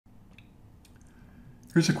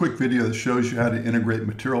Here's a quick video that shows you how to integrate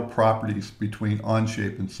material properties between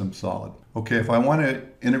Onshape and SIMSOLID. Okay, if I want to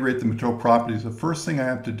integrate the material properties, the first thing I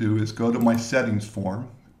have to do is go to my settings form,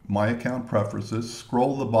 my account preferences,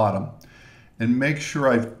 scroll to the bottom, and make sure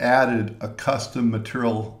I've added a custom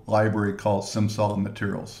material library called SIMSOLID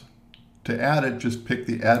Materials. To add it, just pick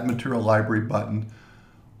the Add Material Library button,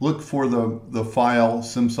 look for the file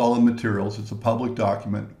SIMSOLID Materials, it's a public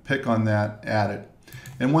document, pick on that, add it.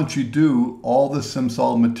 And once you do, all the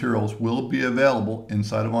SIMSOLID materials will be available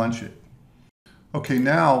inside of Onshape. Okay,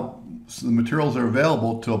 now so the materials are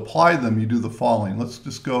available. To apply them, you do the following. Let's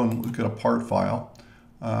just go and look at a part file.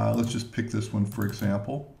 Let's just pick this one, for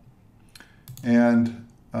example. And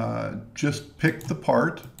just pick the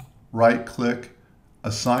part, right-click,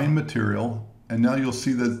 assign material, and now you'll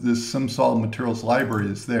see that this SIMSOLID materials library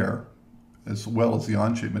is there, as well as the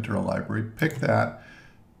Onshape material library. Pick that,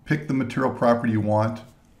 pick the material property you want,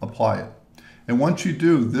 apply it. And once you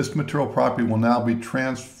do, this material property will now be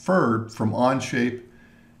transferred from Onshape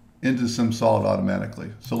into SIMSOLID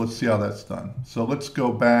automatically. So let's see how that's done. So let's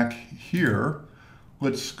go back here.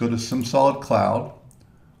 Let's go to SIMSOLID Cloud.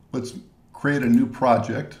 Let's create a new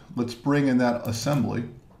project. Let's bring in that assembly.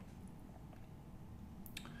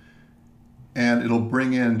 And it'll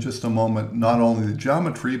bring in just a moment not only the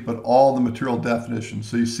geometry, but all the material definitions.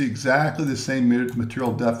 So you see exactly the same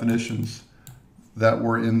material definitions that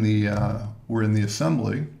were in the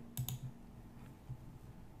assembly.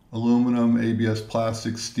 Aluminum, ABS,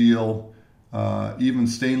 plastic, steel, even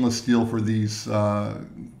stainless steel for these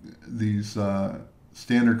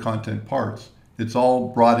standard content parts. It's all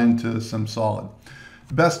brought into SIMSOLID.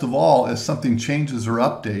 Best of all, as something changes or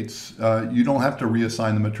updates, you don't have to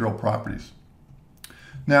reassign the material properties.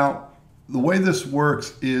 Now, the way this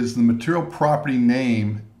works is the material property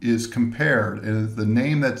name is compared, and the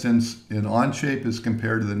name that's in Onshape is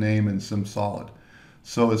compared to the name in SIMSOLID.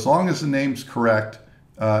 So as long as the name's correct,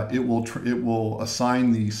 it will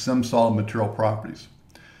assign the SIMSOLID material properties.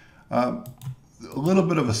 A little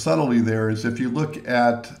bit of a subtlety there is if you look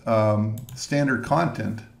at standard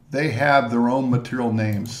content, they have their own material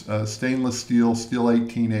names, stainless steel, steel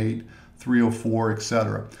 18.8, 304,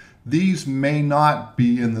 etc. These may not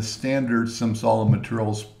be in the standard SIMSOLID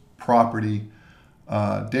materials property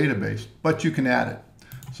database, but you can add it.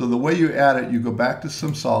 So the way you add it, you go back to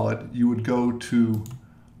SIMSOLID, you would go to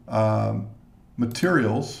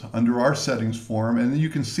materials under our settings form, and then you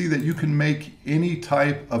can see that you can make any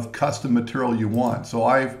type of custom material you want. So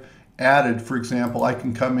I've added, for example, I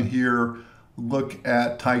can come in here, look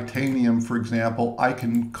at titanium, for example. I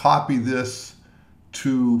can copy this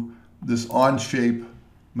to this Onshape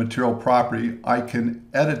material property. I can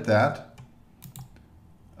edit that,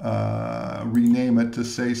 rename it to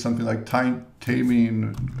say something like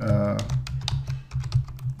titanium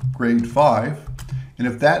grade 5. And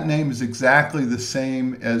if that name is exactly the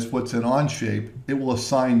same as what's in Onshape, it will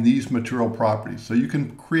assign these material properties. So you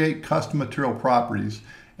can create custom material properties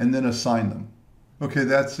and then assign them. Okay,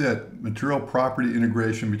 that's it. Material property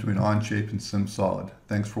integration between Onshape and SIMSOLID.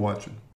 Thanks for watching.